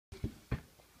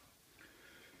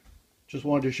Just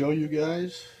wanted to show you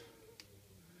guys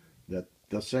that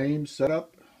the same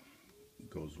setup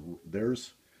goes.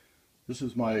 This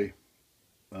is my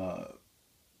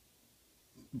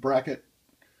bracket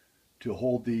to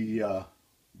hold the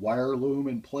wire loom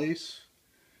in place.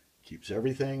 Keeps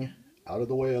everything out of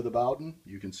the way of the bowden.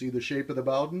 You can see the shape of the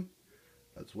bowden.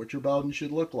 That's what your bowden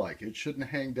should look like. It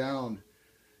shouldn't hang down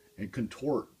and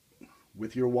contort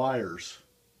with your wires.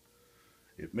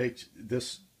 It makes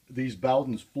these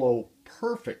bowdens flow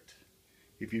perfect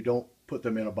if you don't put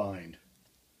them in a bind.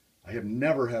 I have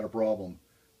never had a problem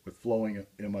with flowing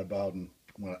in my bowden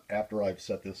after I've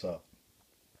set this up.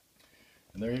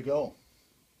 And there you go.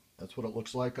 That's what it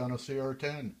looks like on a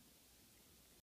CR10.